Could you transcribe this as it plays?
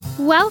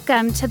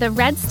Welcome to the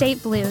Red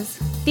State Blues,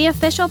 the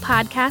official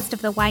podcast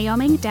of the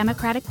Wyoming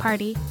Democratic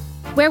Party,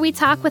 where we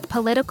talk with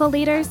political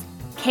leaders,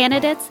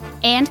 candidates,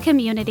 and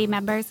community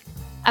members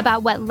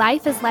about what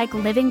life is like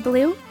living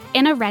blue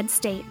in a red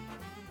state.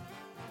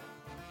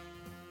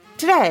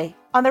 Today,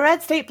 on the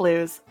Red State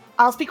Blues,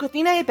 I'll speak with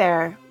Nina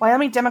Hebert,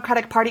 Wyoming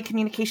Democratic Party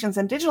Communications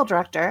and Digital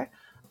Director,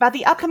 about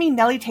the upcoming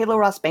Nellie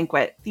Tayloe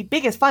Banquet, the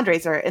biggest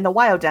fundraiser in the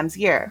WyoDems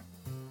year.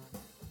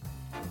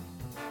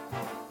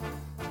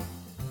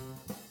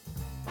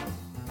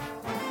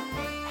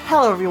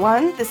 Hello,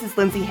 everyone. This is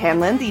Lindsay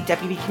Hanlon, the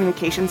Deputy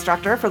Communications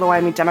Director for the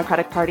Wyoming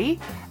Democratic Party.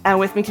 And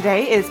with me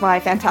today is my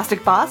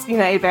fantastic boss,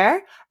 Nina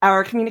Hebert,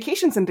 our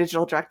Communications and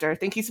Digital Director.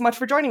 Thank you so much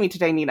for joining me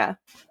today, Nina.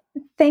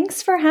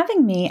 Thanks for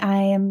having me.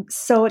 I am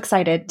so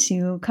excited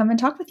to come and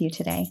talk with you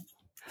today.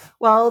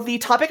 Well, the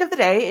topic of the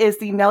day is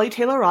the Nellie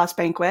Tayloe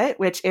Banquet,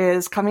 which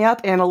is coming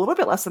up in a little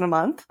bit less than a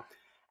month.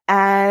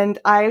 And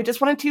I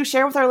just wanted to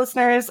share with our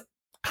listeners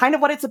kind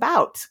of what it's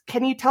about.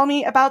 Can you tell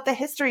me about the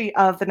history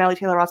of the Nellie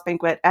Tayloe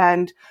Banquet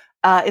and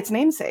its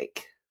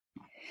namesake?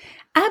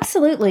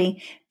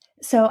 Absolutely.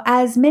 So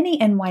as many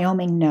in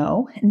Wyoming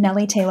know,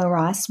 Nellie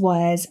Tayloe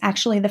was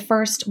actually the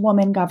first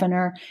woman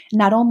governor,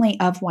 not only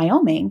of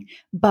Wyoming,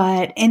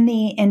 but in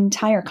the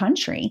entire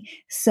country.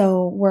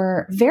 So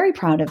we're very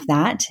proud of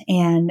that.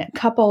 And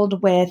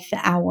coupled with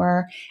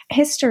our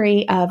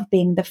history of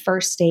being the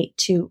first state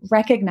to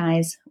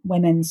recognize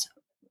women's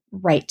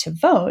right to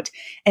vote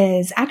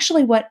is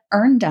actually what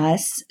earned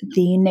us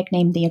the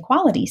nickname the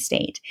Equality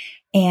State.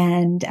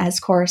 And of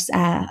course,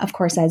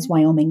 as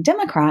Wyoming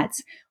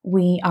Democrats,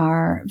 we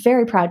are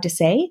very proud to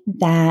say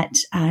that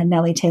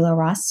Nellie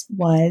Tayloe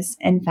was,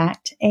 in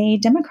fact, a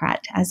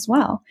Democrat as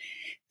well.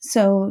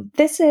 So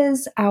this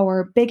is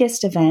our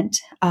biggest event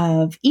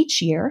of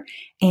each year,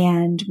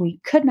 and we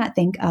could not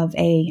think of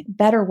a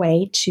better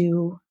way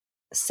to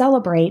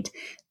celebrate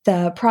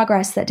the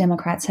progress that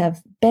Democrats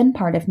have been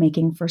part of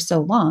making for so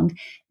long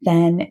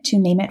than to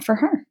name it for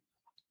her.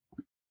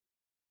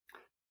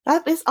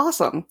 That is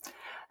awesome.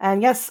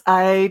 And yes,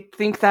 I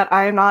think that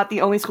I am not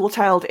the only school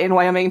child in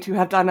Wyoming to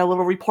have done a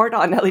little report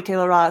on Nellie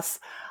Tayloe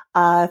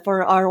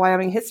for our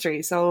Wyoming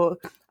history. So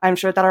I'm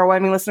sure that our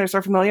Wyoming listeners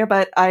are familiar,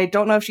 but I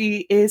don't know if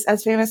she is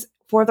as famous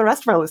for the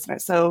rest of our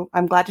listeners. So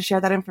I'm glad to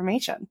share that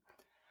information.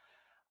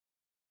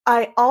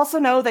 I also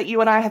know that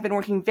you and I have been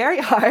working very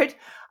hard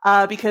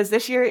because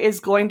this year is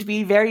going to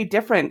be very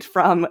different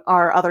from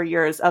our other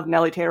years of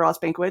Nellie Tayloe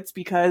banquets,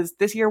 because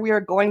this year we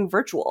are going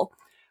virtual.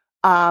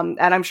 And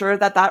I'm sure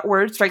that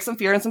word strikes some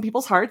fear in some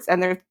people's hearts,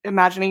 and they're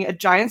imagining a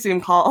giant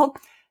Zoom call.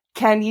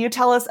 Can you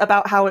tell us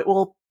about how it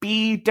will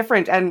be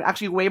different and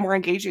actually way more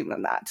engaging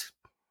than that?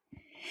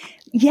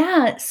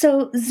 Yeah,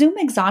 so Zoom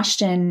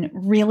exhaustion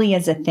really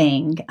is a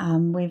thing.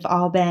 We've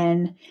all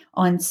been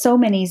on so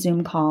many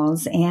Zoom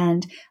calls,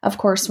 and of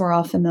course, we're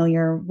all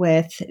familiar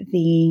with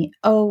the,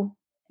 oh,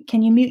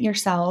 can you mute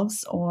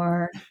yourselves,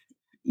 or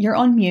you're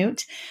on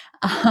mute,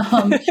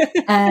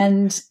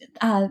 and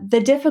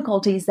the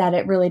difficulties that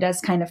it really does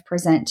kind of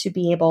present to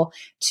be able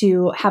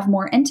to have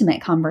more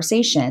intimate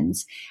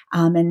conversations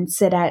and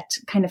sit at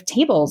kind of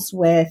tables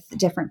with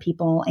different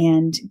people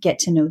and get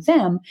to know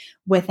them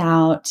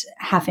without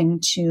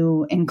having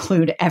to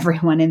include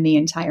everyone in the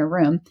entire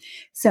room.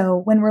 So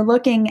when we're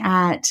looking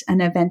at an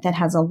event that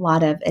has a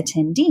lot of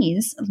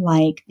attendees,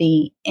 like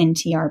the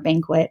NTR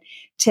banquet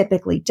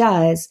typically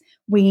does,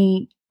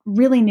 we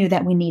really knew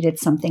that we needed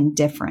something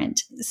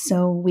different.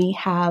 So we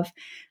have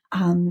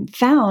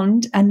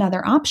found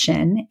another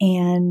option,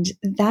 and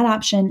that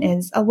option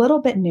is a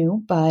little bit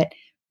new, but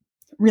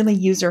really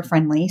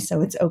user-friendly.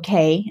 So it's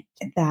okay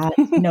that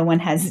no one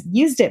has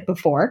used it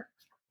before.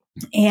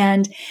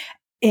 And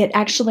it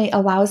actually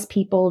allows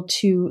people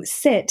to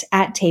sit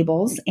at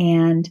tables,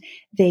 and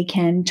they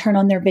can turn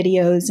on their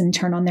videos and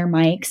turn on their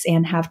mics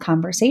and have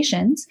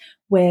conversations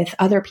with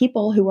other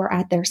people who are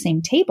at their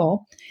same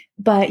table.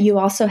 But you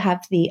also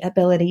have the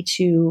ability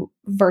to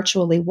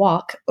virtually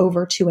walk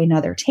over to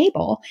another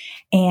table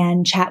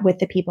and chat with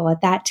the people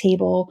at that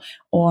table,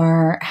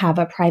 or have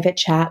a private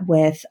chat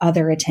with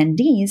other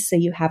attendees. So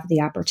you have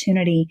the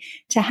opportunity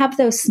to have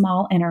those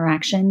small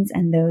interactions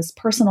and those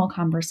personal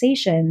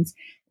conversations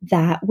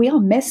that we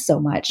all miss so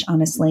much,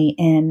 honestly,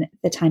 in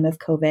the time of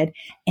COVID,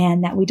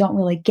 and that we don't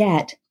really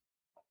get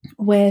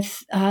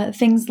with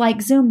things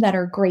like Zoom that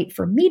are great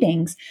for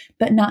meetings,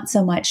 but not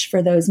so much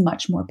for those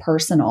much more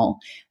personal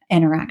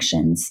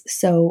interactions.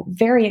 So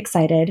very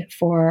excited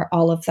for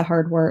all of the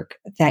hard work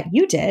that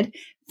you did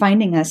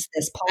finding us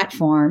this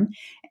platform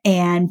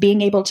and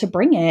being able to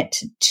bring it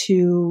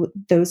to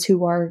those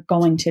who are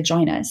going to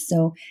join us.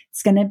 So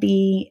it's going to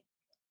be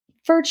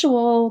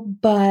virtual,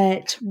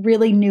 but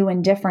really new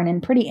and different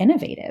and pretty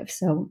innovative.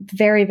 So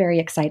very, very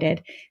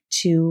excited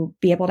to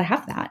be able to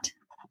have that.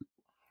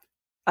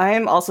 I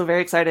am also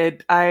very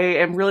excited. I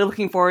am really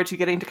looking forward to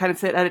getting to kind of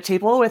sit at a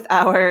table with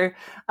our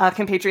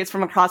compatriots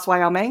from across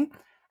Wyoming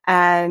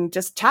and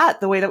just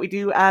chat the way that we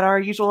do at our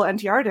usual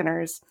NTR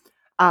dinners.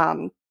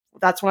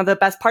 that's one of the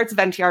best parts of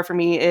NTR for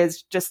me,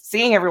 is just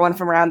seeing everyone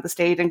from around the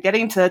state and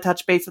getting to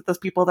touch base with those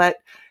people that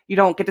you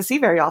don't get to see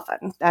very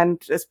often.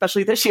 And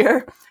especially this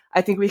year,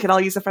 I think we could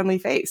all use a friendly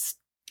face.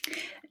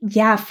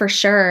 Yeah, for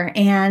sure.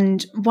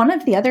 And one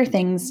of the other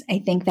things I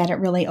think that it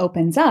really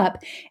opens up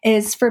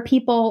is for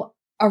people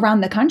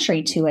around the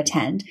country to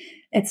attend.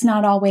 It's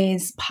not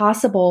always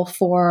possible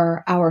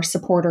for our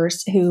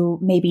supporters who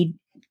maybe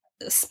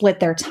split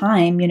their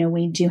time.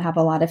 We do have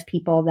a lot of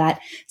people that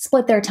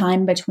split their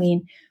time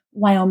between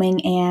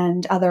Wyoming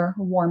and other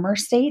warmer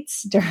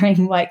states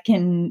during what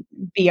can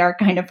be our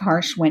kind of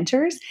harsh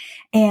winters.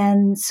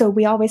 And so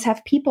we always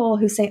have people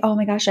who say, oh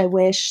my gosh, I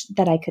wish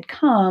that I could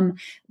come,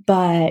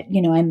 but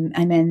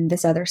I'm in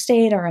this other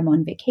state, or I'm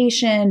on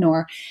vacation,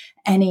 or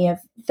any of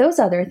those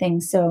other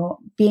things. So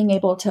being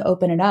able to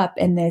open it up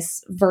in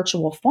this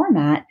virtual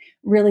format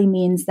really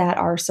means that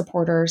our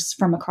supporters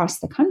from across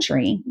the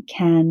country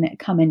can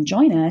come and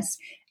join us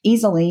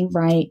easily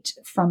right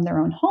from their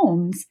own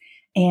homes.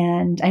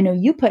 And I know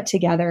you put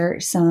together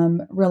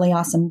some really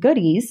awesome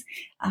goodies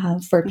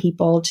for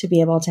people to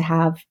be able to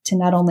have, to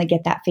not only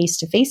get that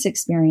face-to-face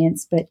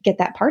experience, but get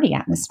that party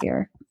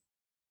atmosphere.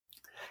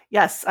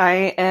 Yes,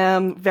 I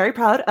am very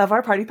proud of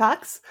our party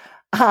packs.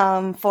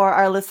 For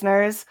our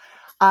listeners,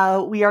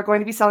 we are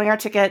going to be selling our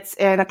tickets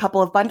in a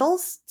couple of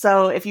bundles.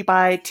 So if you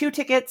buy 2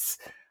 tickets,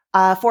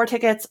 4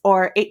 tickets,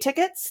 or 8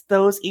 tickets,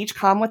 those each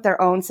come with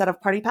their own set of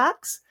party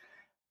packs.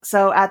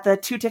 So at the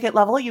 2-ticket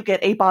level, you get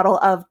a bottle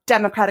of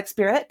Democratic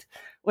Spirit,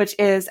 which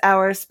is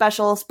our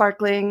special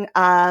sparkling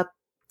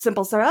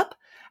simple syrup,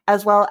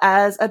 as well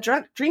as a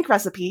drink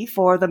recipe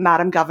for the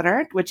Madam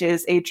Governor, which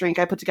is a drink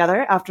I put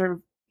together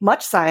after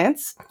much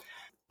science.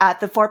 At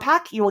the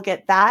 4-pack, you will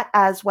get that,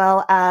 as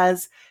well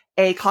as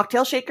a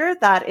cocktail shaker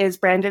that is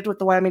branded with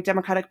the Wyoming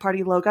Democratic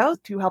Party logo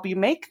to help you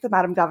make the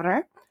Madam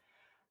Governor.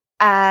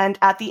 And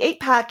at the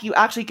 8-pack, you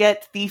actually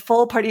get the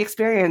full party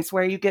experience,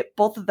 where you get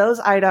both of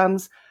those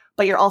items,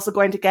 but you're also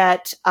going to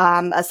get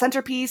a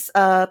centerpiece,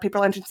 a paper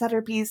lantern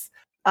centerpiece,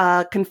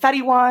 a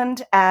confetti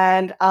wand,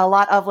 and a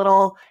lot of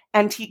little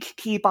antique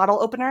key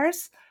bottle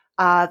openers,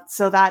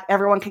 so that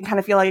everyone can kind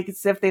of feel like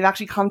as if they've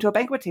actually come to a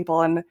banquet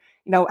table and,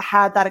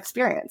 had that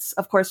experience.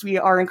 Of course, we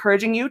are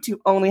encouraging you to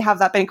only have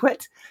that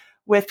banquet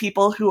with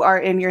people who are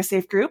in your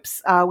safe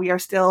groups. We are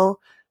still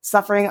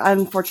suffering,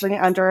 unfortunately,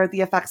 under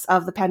the effects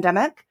of the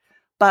pandemic.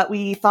 But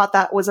we thought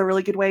that was a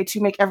really good way to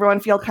make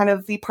everyone feel kind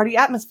of the party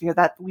atmosphere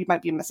that we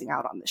might be missing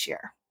out on this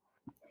year.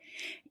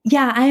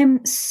 Yeah, I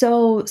am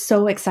so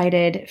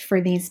excited for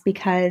these,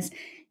 because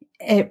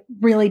it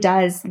really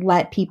does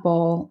let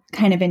people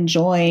kind of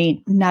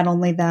enjoy not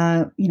only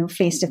the,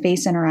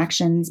 face-to-face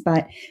interactions,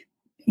 but,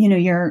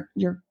 your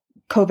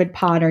COVID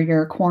pod, or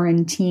your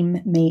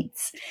quarantine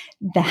mates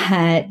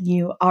that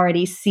you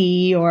already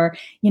see, or,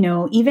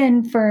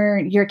 even for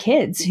your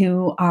kids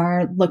who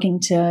are looking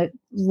to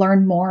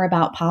learn more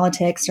about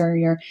politics,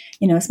 or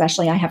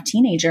especially I have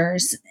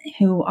teenagers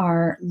who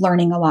are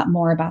learning a lot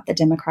more about the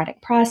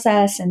democratic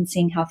process and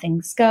seeing how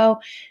things go.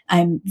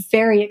 I'm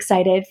very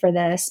excited for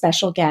the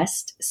special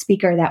guest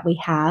speaker that we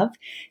have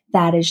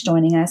that is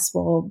joining us.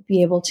 We'll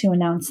be able to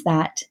announce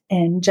that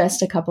in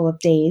just a couple of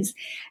days.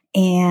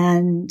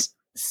 And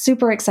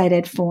super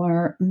excited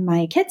for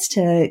my kids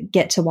to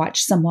get to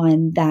watch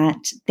someone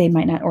that they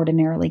might not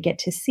ordinarily get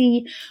to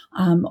see,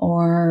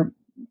 or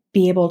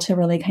be able to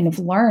really kind of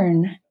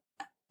learn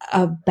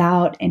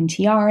about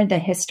NTR, the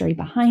history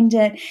behind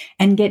it,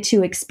 and get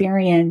to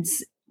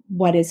experience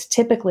what is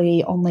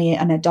typically only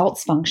an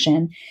adult's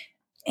function,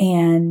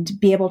 and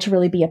be able to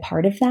really be a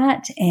part of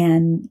that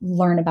and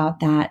learn about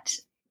that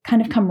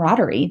kind of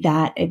camaraderie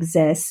that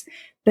exists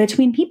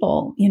between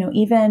people.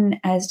 Even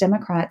as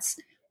Democrats,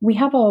 we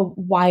have a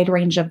wide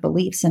range of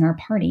beliefs in our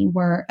party.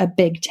 We're a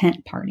big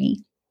tent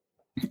party.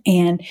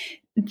 And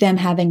them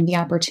having the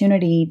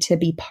opportunity to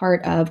be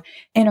part of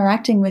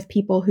interacting with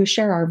people who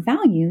share our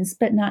values,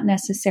 but not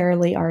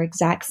necessarily our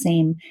exact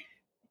same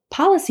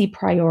policy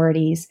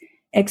priorities,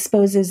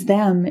 exposes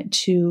them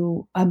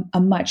to a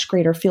much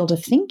greater field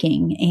of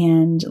thinking,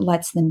 and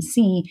lets them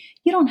see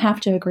you don't have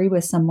to agree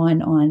with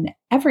someone on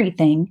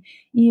everything.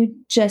 You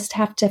just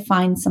have to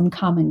find some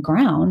common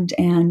ground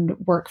and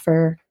work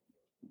for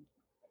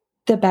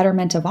the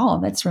betterment of all.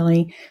 That's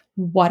really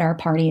what our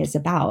party is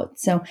about.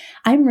 So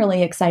I'm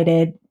really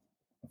excited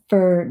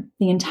for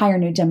the entire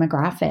new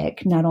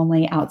demographic, not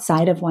only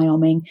outside of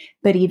Wyoming,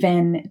 but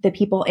even the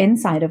people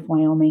inside of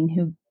Wyoming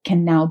who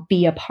can now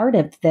be a part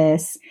of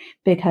this,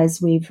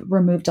 because we've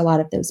removed a lot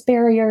of those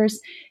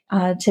barriers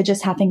to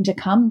just having to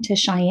come to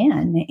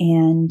Cheyenne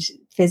and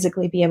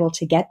physically be able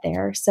to get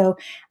there. So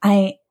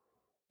I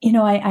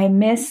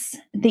miss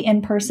the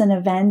in-person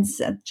events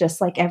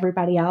just like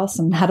everybody else.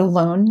 I'm not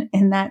alone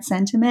in that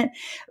sentiment,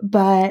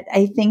 but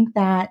I think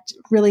that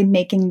really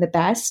making the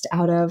best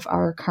out of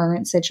our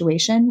current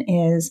situation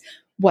is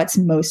what's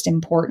most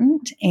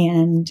important.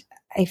 And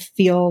I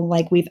feel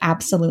like we've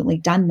absolutely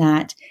done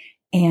that,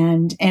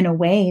 and in a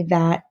way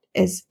that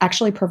is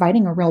actually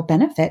providing a real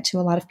benefit to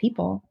a lot of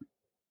people.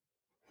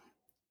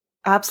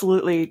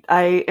 Absolutely.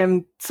 I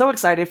am so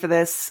excited for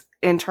this.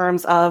 in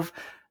terms of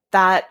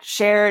that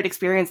shared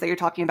experience that you're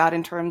talking about,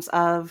 in terms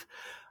of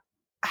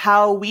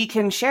how we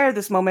can share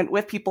this moment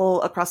with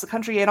people across the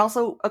country and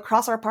also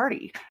across our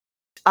party.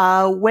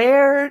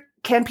 Where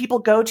can people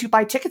go to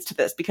buy tickets to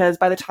this? Because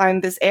by the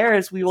time this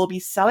airs, we will be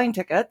selling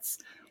tickets.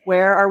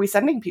 Where are we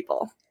sending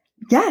people?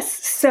 Yes.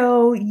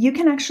 So you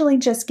can actually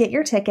just get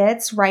your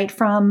tickets right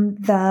from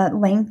the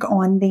link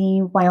on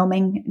the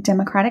Wyoming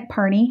Democratic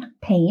Party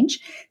page.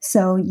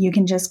 So you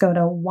can just go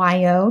to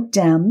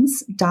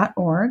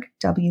wyodems.org,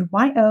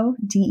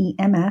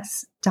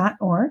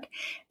 WYODEMS.org,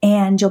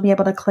 and you'll be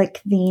able to click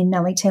the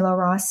Nellie Tayloe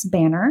Ross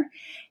banner.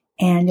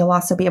 And you'll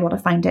also be able to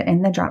find it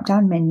in the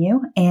drop-down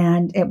menu,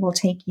 and it will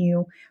take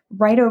you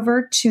right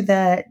over to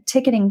the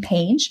ticketing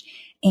page.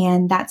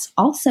 And that's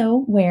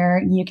also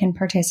where you can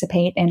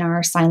participate in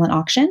our silent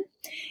auction.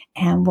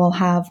 And we'll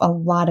have a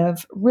lot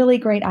of really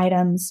great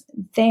items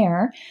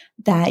there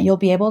that you'll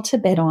be able to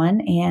bid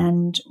on.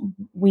 And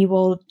we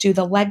will do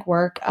the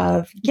legwork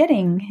of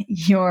getting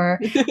your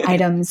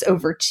items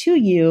over to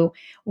you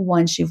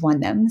once you've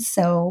won them.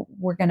 So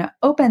we're going to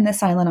open the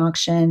silent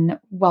auction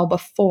well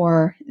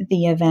before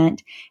the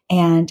event,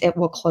 and it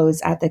will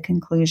close at the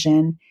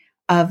conclusion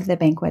of the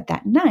banquet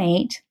that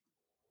night.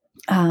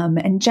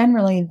 And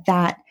generally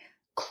that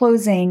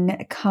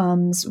closing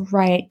comes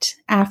right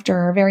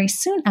after, very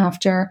soon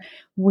after,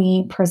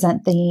 we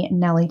present the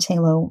Nellie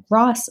Tayloe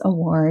Ross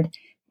Award,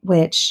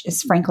 which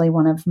is frankly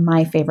one of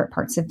my favorite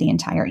parts of the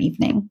entire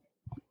evening.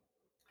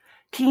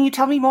 Can you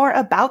tell me more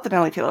about the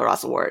Nellie Tayloe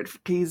Ross Award?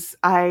 Because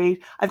I've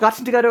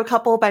gotten to go to a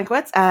couple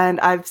banquets and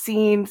I've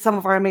seen some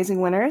of our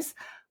amazing winners,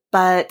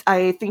 but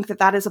I think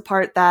that is a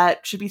part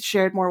that should be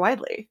shared more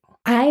widely.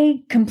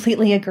 I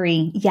completely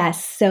agree.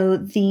 Yes. So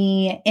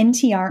the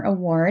NTR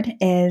Award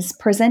is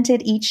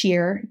presented each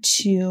year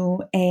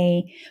to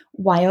a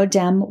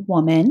WyoDem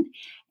woman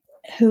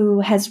who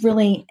has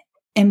really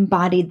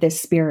embodied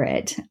this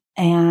spirit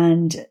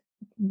and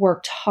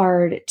worked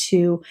hard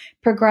to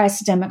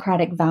progress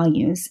democratic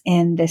values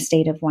in the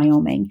state of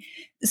Wyoming.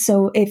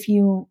 So if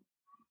you,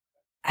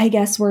 I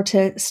guess, were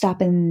to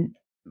stop and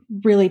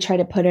really try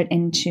to put it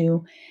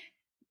into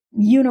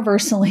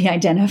universally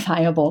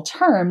identifiable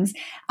terms,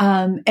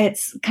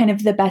 it's kind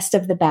of the best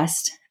of the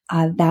best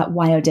that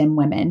WyoDem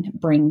women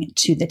bring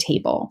to the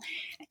table.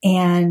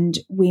 And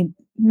we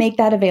make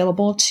that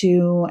available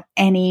to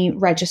any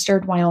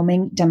registered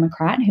Wyoming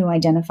Democrat who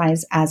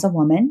identifies as a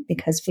woman,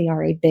 because we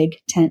are a big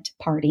tent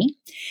party.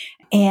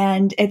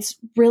 And it's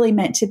really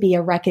meant to be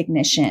a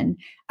recognition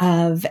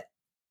of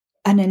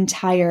an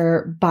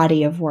entire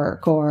body of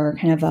work, or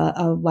kind of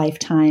a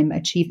lifetime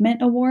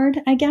achievement award,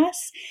 I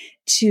guess,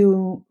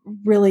 to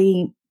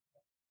really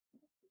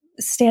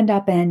stand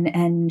up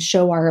and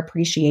show our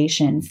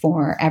appreciation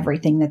for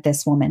everything that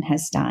this woman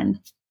has done.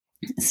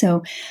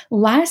 So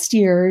last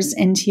year's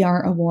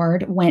NTR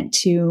award went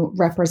to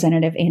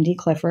Representative Andy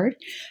Clifford,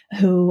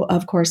 who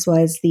of course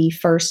was the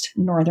first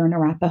Northern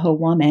Arapaho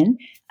woman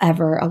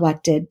ever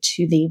elected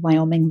to the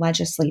Wyoming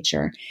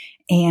legislature.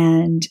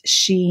 And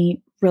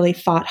she really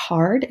fought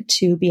hard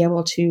to be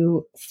able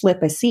to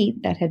flip a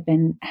seat that had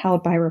been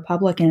held by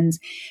Republicans,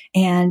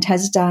 and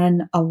has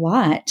done a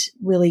lot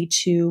really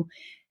to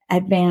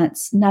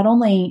advance not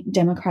only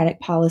democratic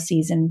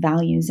policies and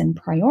values and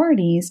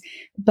priorities,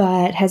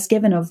 but has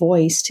given a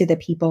voice to the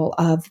people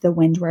of the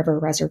Wind River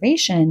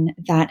Reservation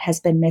that has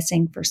been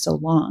missing for so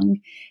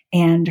long.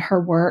 And her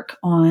work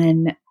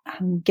on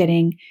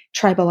getting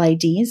tribal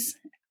IDs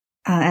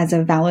as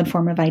a valid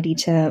form of ID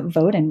to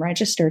vote and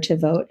register to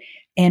vote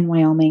in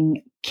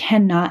Wyoming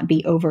cannot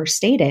be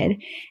overstated.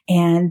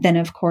 And then,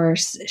 of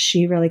course,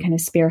 she really kind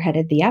of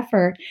spearheaded the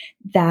effort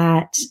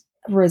that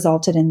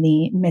resulted in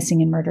the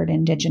Missing and Murdered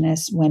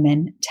Indigenous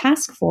Women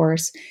Task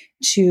Force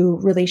to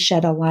really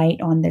shed a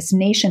light on this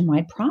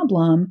nationwide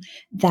problem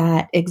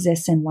that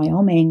exists in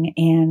Wyoming,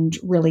 and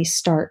really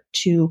start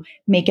to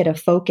make it a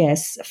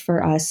focus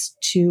for us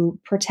to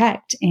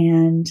protect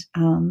and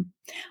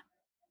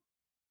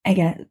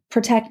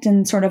protect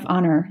and sort of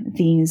honor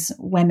these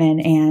women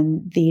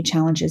and the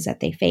challenges that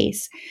they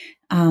face.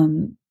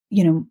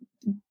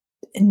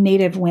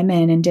 Native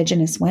women,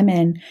 Indigenous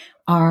women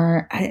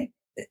are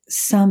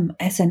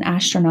it's an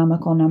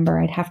astronomical number.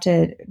 I'd have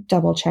to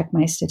double check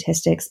my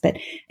statistics, but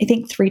I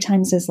think 3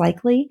 times as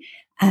likely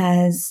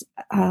as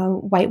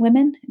white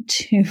women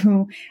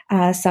to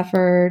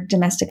suffer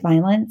domestic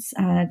violence,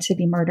 to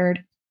be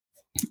murdered,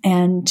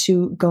 and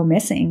to go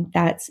missing.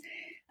 That's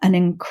an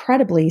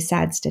incredibly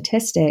sad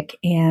statistic,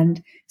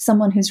 and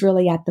someone who's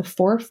really at the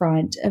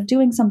forefront of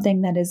doing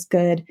something that is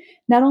good,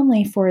 not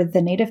only for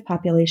the Native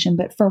population,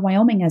 but for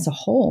Wyoming as a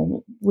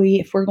whole.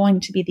 If we're going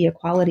to be the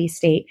equality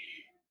state,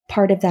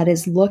 part of that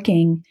is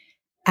looking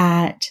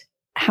at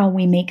how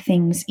we make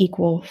things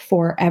equal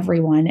for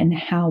everyone, and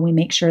how we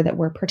make sure that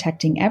we're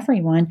protecting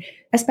everyone,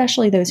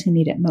 especially those who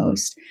need it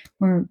most.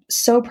 We're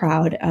so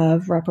proud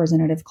of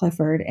Representative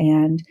Clifford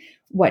and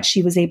what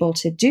she was able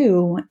to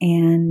do,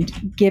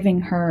 and giving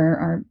her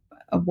or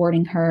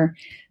awarding her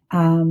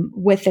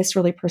with this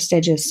really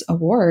prestigious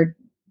award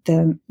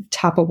the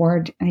top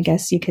award, I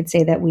guess you could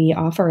say, that we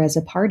offer as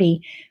a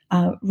party,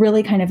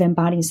 really kind of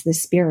embodies the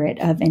spirit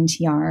of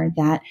NTR,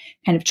 that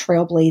kind of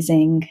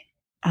trailblazing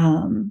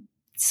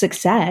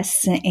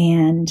success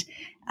and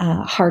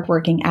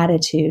hardworking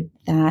attitude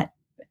that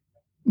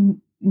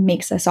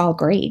makes us all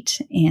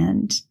great.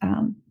 And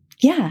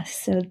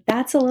so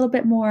that's a little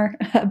bit more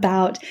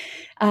about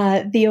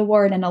the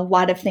award and a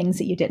lot of things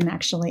that you didn't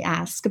actually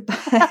ask. But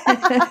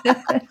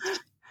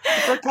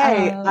it's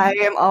okay. I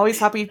am always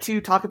happy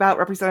to talk about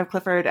Representative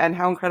Clifford and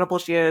how incredible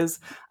she is.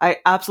 I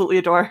absolutely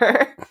adore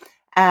her.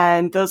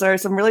 And those are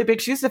some really big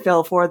shoes to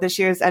fill for this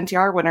year's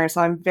NTR winner.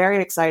 So I'm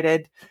very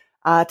excited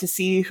to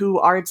see who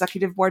our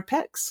executive board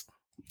picks.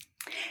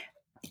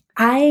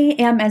 I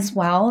am as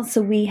well.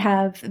 So we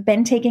have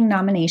been taking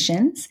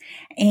nominations,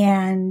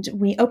 and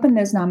we open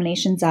those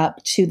nominations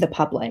up to the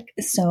public.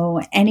 So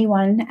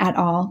anyone at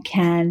all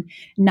can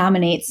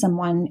nominate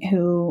someone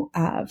who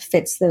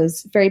fits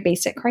those very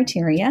basic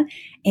criteria.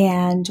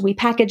 And we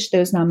package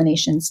those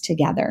nominations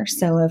together.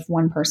 So if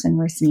one person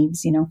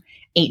receives,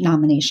 8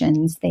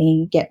 nominations,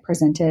 they get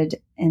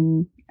presented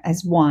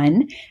as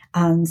one,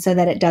 so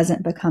that it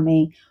doesn't become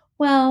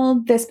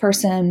this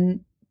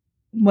person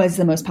was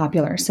the most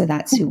popular, so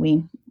that's who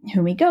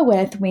we go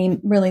with. We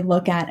really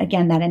look at,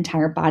 again, that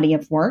entire body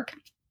of work,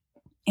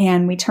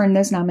 and we turn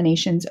those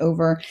nominations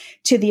over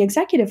to the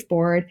executive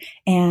board,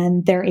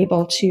 and they're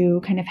able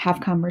to kind of have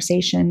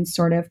conversations,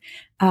 sort of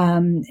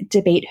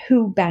debate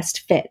who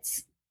best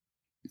fits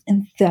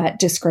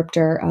that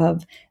descriptor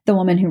of the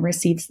woman who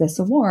receives this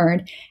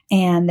award.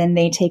 And then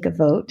they take a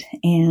vote,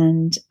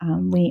 and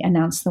we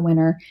announce the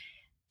winner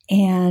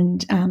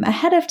and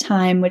ahead of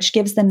time, which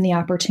gives them the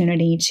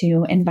opportunity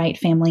to invite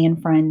family and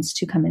friends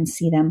to come and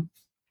see them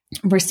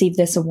receive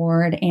this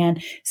award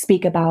and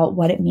speak about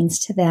what it means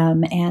to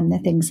them and the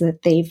things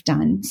that they've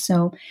done.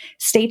 So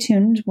stay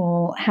tuned.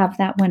 We'll have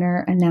that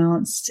winner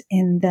announced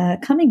in the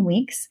coming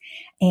weeks.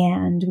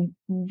 And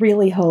we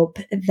really hope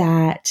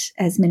that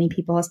as many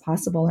people as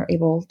possible are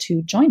able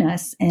to join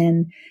us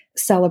in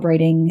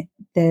celebrating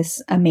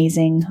this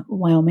amazing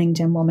Wyoming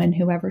Dim woman,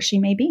 whoever she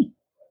may be.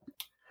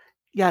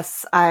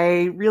 Yes,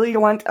 I really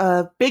want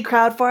a big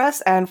crowd for us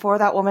and for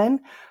that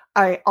woman.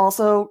 I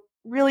also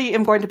really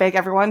am going to beg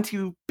everyone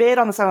to bid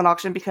on the silent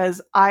auction,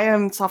 because I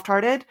am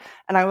soft-hearted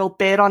and I will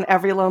bid on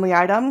every lonely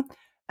item,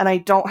 and I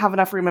don't have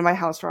enough room in my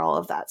house for all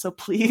of that. So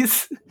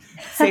please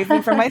save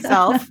me from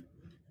myself.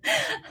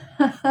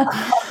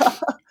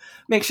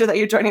 Make sure that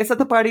you're joining us at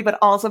the party, but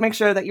also make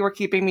sure that you are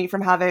keeping me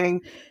from having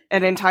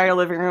an entire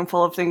living room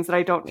full of things that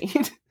I don't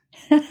need.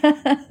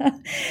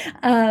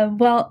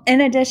 Well,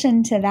 in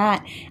addition to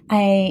that,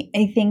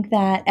 I think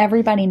that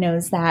everybody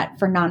knows that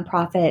for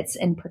nonprofits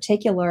in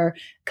particular,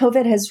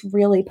 COVID has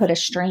really put a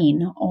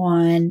strain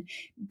on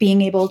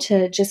being able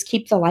to just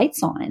keep the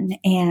lights on.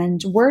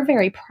 And we're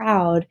very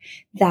proud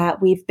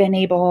that we've been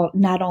able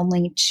not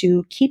only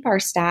to keep our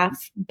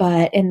staff,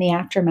 but in the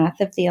aftermath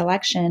of the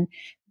election,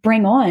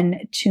 bring on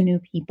 2 new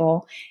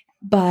people.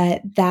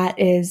 But that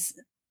is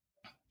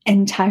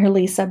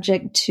entirely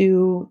subject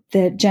to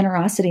the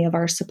generosity of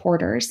our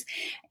supporters.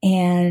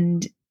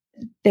 And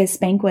this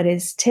banquet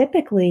is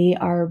typically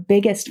our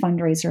biggest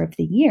fundraiser of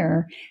the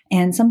year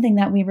and something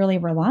that we really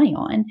rely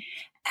on.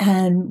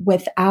 And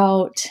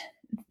without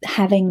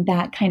having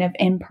that kind of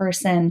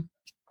in-person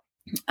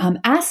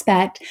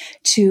aspect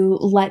to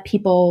let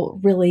people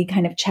really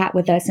kind of chat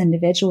with us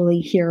individually,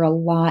 hear a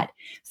lot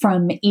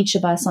from each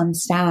of us on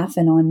staff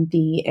and on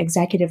the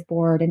executive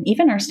board and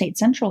even our state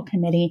central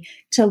committee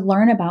to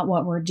learn about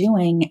what we're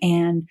doing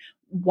and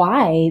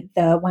why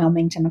the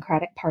Wyoming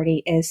Democratic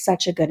Party is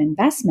such a good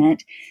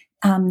investment.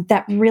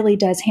 That really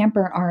does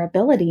hamper our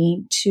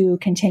ability to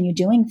continue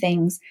doing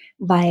things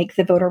like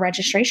the voter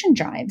registration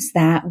drives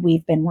that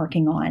we've been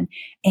working on,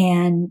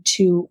 and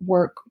to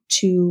work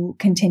to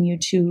continue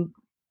to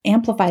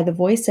amplify the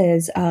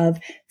voices of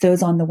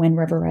those on the Wind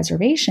River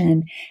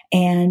Reservation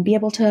and be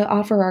able to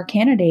offer our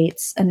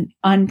candidates an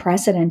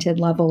unprecedented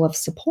level of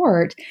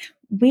support.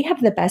 We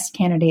have the best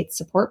candidate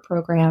support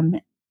program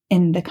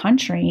in the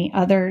country.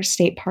 Other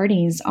state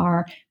parties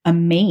are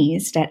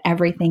amazed at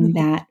everything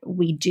that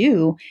we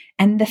do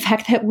and the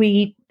fact that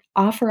we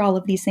offer all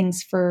of these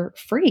things for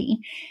free.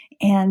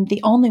 And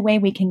the only way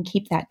we can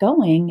keep that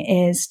going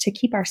is to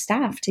keep our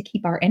staff, to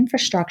keep our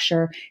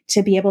infrastructure,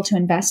 to be able to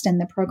invest in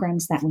the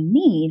programs that we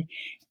need.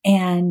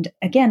 And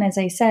again, as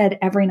I said,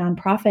 every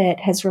nonprofit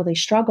has really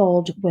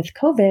struggled with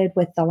COVID,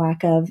 with the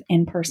lack of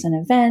in-person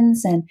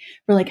events and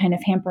really kind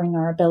of hampering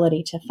our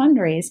ability to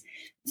fundraise.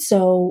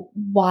 So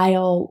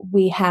while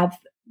we have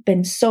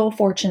been so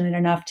fortunate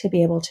enough to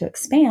be able to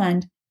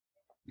expand,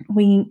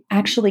 we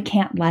actually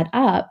can't let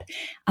up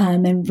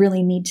and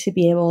really need to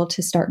be able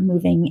to start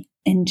moving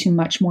into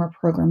much more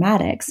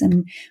programmatics.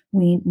 And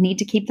we need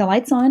to keep the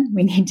lights on.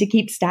 We need to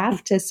keep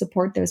staff to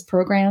support those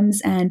programs.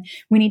 And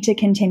we need to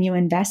continue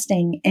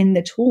investing in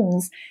the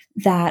tools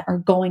that are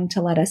going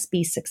to let us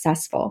be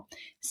successful.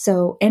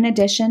 So in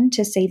addition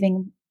to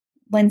saving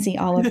Lindsay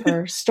all of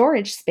her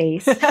storage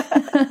space, you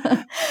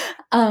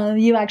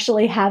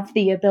actually have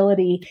the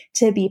ability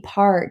to be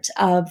part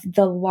of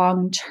the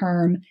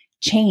long-term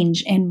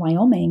change in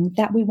Wyoming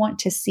that we want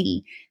to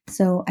see.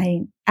 So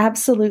I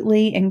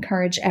absolutely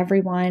encourage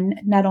everyone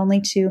not only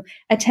to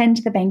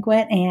attend the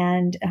banquet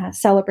and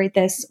celebrate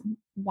this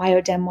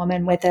WyoDem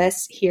woman with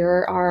us,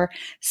 hear our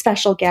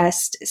special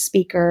guest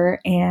speaker,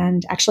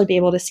 and actually be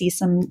able to see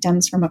some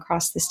Dems from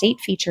across the state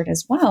featured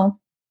as well.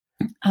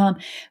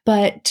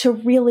 But to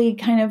really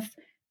kind of,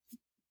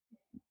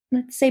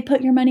 let's say,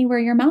 put your money where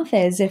your mouth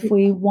is. If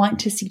we want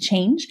to see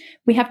change,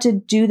 we have to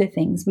do the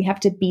things. We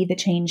have to be the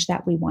change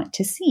that we want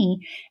to see.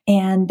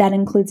 And that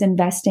includes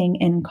investing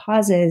in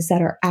causes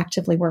that are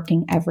actively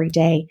working every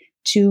day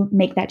to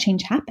make that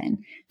change happen.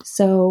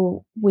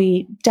 So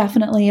we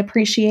definitely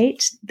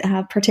appreciate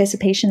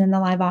participation in the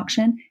live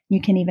auction.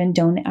 You can even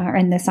donate, or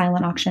in the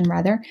silent auction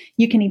rather.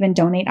 You can even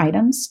donate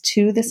items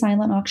to the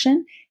silent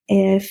auction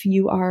if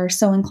you are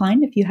so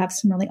inclined, if you have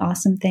some really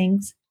awesome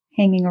things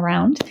hanging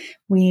around.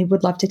 We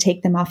would love to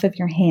take them off of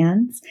your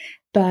hands.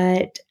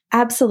 But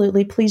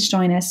absolutely, please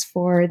join us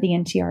for the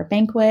NTR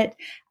banquet.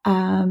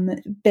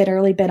 Bid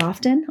early, bid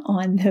often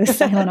on those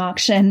silent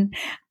auction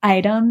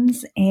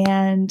items.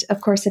 And of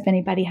course, if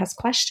anybody has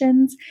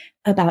questions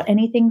about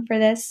anything for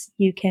this,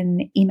 you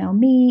can email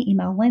me,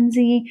 email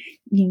Lindsay.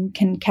 You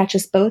can catch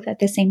us both at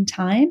the same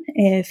time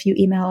if you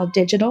email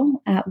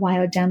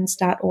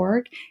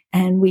digital@wyodems.org,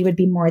 and we would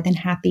be more than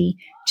happy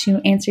to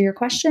answer your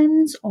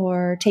questions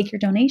or take your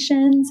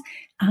donations,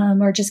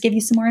 or just give you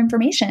some more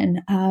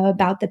information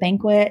about the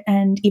banquet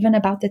and even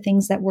about the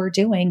things that we're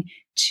doing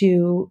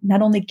to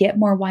not only get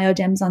more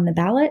WyoDems on the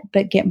ballot,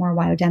 but get more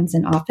WyoDems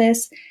in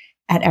office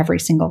at every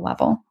single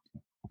level.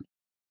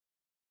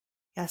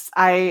 Yes,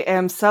 I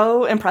am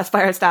so impressed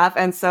by our staff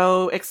and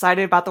so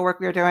excited about the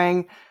work we are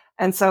doing,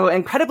 and so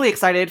incredibly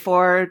excited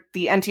for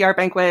the NTR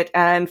banquet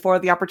and for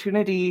the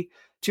opportunity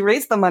to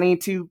raise the money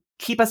to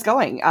keep us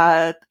going,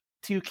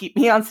 to keep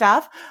me on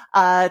staff,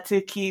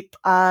 to keep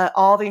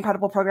all the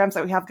incredible programs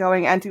that we have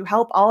going, and to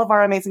help all of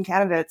our amazing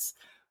candidates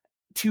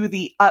to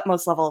the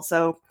utmost level.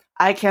 So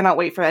I cannot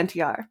wait for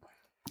NTR.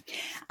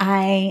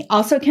 I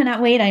also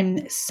cannot wait.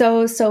 I'm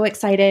so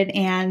excited.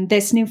 And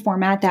this new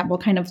format that will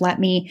kind of let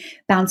me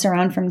bounce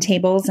around from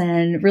tables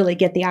and really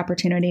get the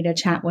opportunity to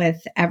chat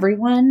with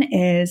everyone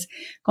is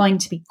going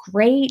to be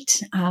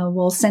great.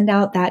 We'll send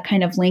out that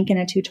kind of link in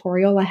a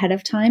tutorial ahead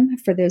of time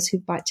for those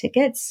who've bought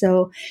tickets.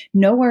 So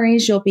no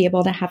worries. You'll be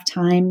able to have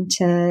time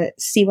to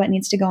see what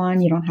needs to go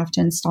on. You don't have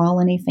to install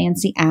any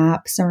fancy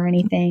apps or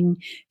anything,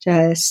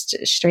 just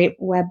straight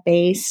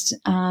web-based.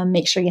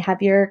 Make sure you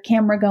have your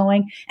camera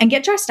going and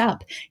get dressed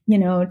up. You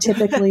know,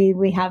 typically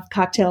we have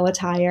cocktail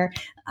attire.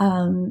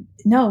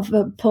 No,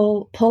 but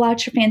pull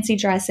out your fancy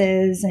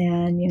dresses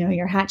and, you know,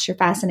 your hats, your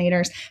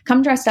fascinators.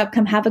 Come dressed up,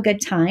 come have a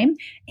good time.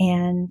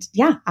 And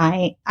yeah,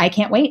 I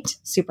can't wait.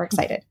 Super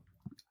excited.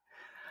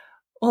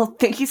 Well,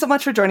 thank you so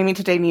much for joining me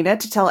today, Nina,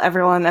 to tell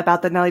everyone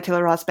about the Nellie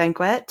Tayloe Ross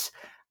banquet.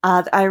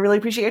 I really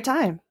appreciate your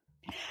time.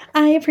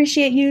 I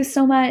appreciate you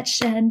so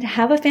much, and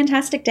have a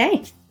fantastic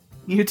day.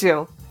 You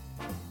too.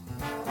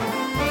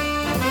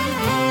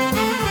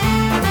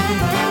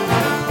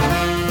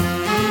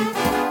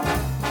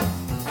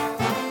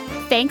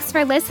 Thanks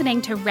for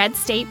listening to Red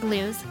State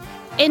Blues.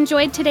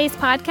 Enjoyed today's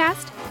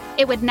podcast?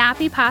 It would not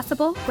be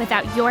possible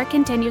without your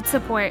continued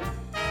support.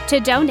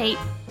 To donate,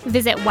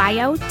 visit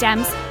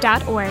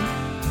wyodems.org.